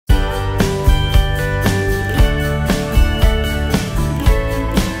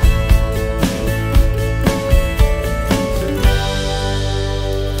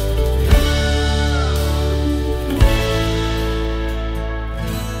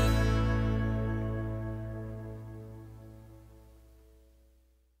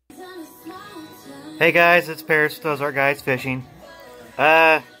Hey guys, it's Paris with Ozark Guys Fishing.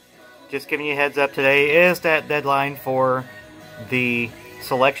 Just giving you a heads up, today is that deadline for the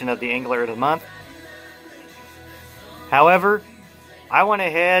selection of the Angler of the Month. However, I went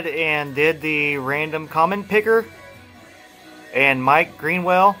ahead and did the random comment picker, and Mike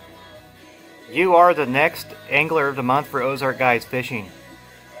Greenwell, you are the next Angler of the Month for Ozark Guys Fishing.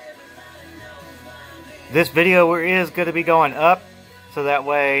 This video is going to be going up, so that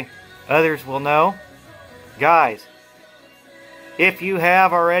way others will know. Guys, if you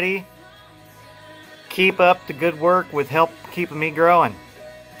have already, keep up the good work with help keeping me growing.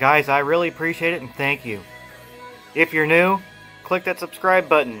 Guys, I really appreciate it and thank you. If you're new, click that subscribe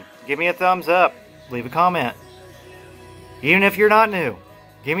button. Give me a thumbs up. Leave a comment. Even if you're not new,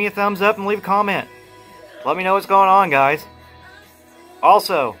 give me a thumbs up and leave a comment. Let me know what's going on, guys.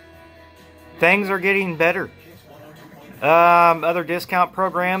 Also, things are getting better. Other discount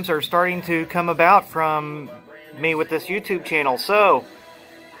programs are starting to come about from me with this YouTube channel. So,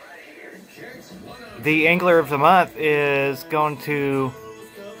 the Angler of the Month is going to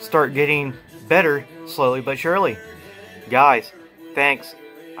start getting better slowly but surely. Guys, thanks.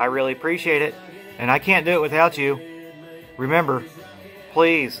 I really appreciate it. And I can't do it without you. Remember,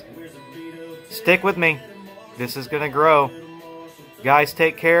 please, stick with me. This is going to grow. Guys,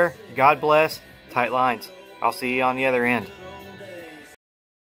 take care. God bless. Tight lines. I'll see you on the other end.